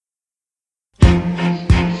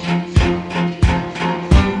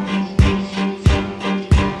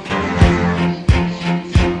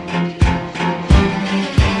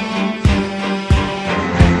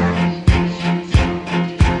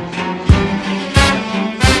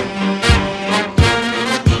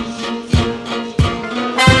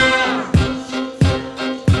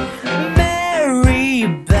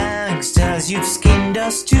You've skinned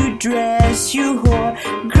us to dress you whore.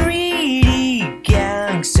 Greedy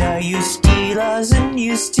gangster, you steal us and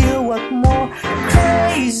you still work more.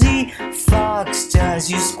 Crazy foxsters,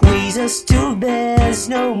 you squeeze us till there's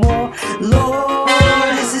no more. Lord,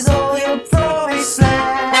 this is all your promised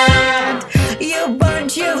land. You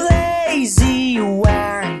bunch of lazy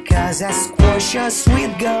wankers that squash us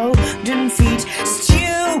with golden feet.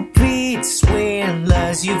 Stupid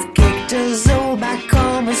swindlers, you've kicked us all back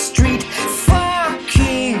on the street.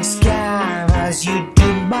 Fucking scammers, you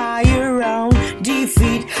doomed by your own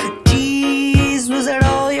defeat. Jeez, was that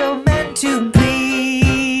all you're meant to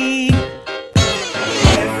be?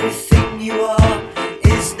 Everything you are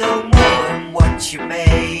is no more than what you're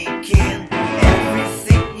making.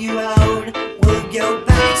 Everything you own will go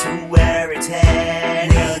back to where it's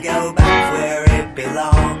headed. We'll go back where it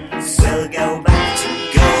belongs. We'll go back to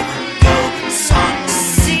Goldman songs.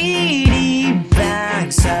 CD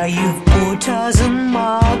banks, you've put us and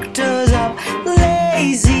marked us up.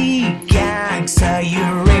 Lazy gangster, you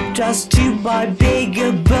ripped us to buy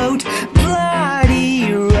bigger boat.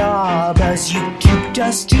 Bloody robbers, you duped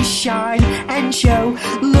us to shine and show.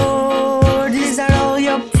 Lord, is that all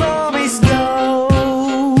your promise gold?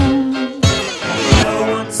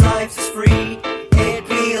 No one's life is free, it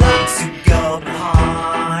belongs to Goldman,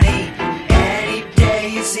 honey. Any day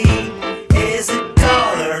you see is a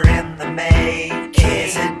dollar in the make,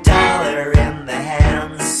 is a dollar in the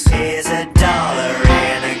hands, is a dollar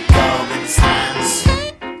in a Goldman's hands.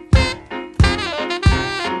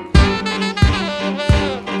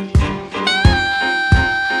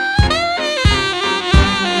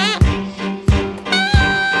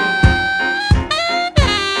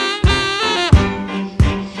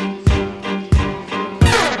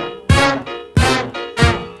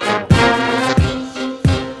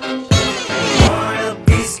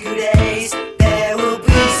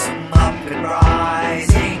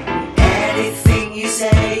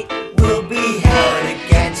 Will be held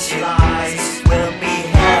against your lives, will be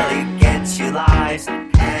held against your lives,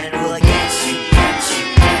 and will against you, against you,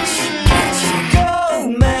 against you, against you.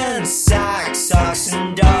 Goldman Sachs sucks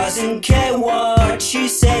and doesn't care what you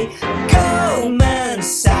say. Goldman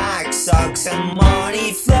Sachs sucks and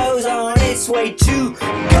money flows on its way to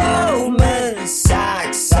Goldman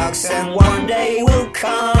Sachs sucks, and one day will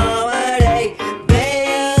come